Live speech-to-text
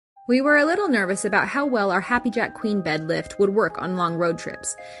We were a little nervous about how well our HappiJac queen bed lift would work on long road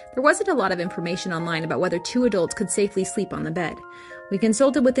trips. There wasn't a lot of information online about whether two adults could safely sleep on the bed. We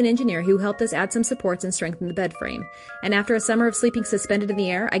consulted with an engineer who helped us add some supports and strengthen the bed frame, and after a summer of sleeping suspended in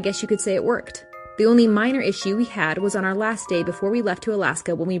the air, I guess you could say it worked. The only minor issue we had was on our last day before we left to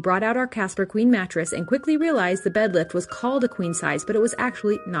Alaska when we brought out our Casper queen mattress and quickly realized the bed lift was called a queen size, but it was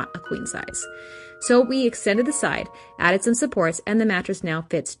actually not a queen size. So we extended the side, added some supports, and the mattress now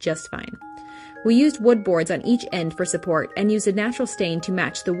fits just fine. We used wood boards on each end for support and used a natural stain to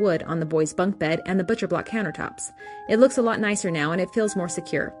match the wood on the boys' bunk bed and the butcher block countertops. It looks a lot nicer now and it feels more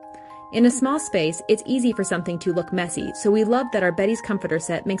secure. In a small space, it's easy for something to look messy, so we love that our Betty's comforter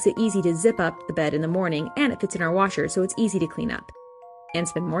set makes it easy to zip up the bed in the morning, and it fits in our washer, so it's easy to clean up and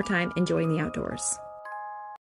spend more time enjoying the outdoors.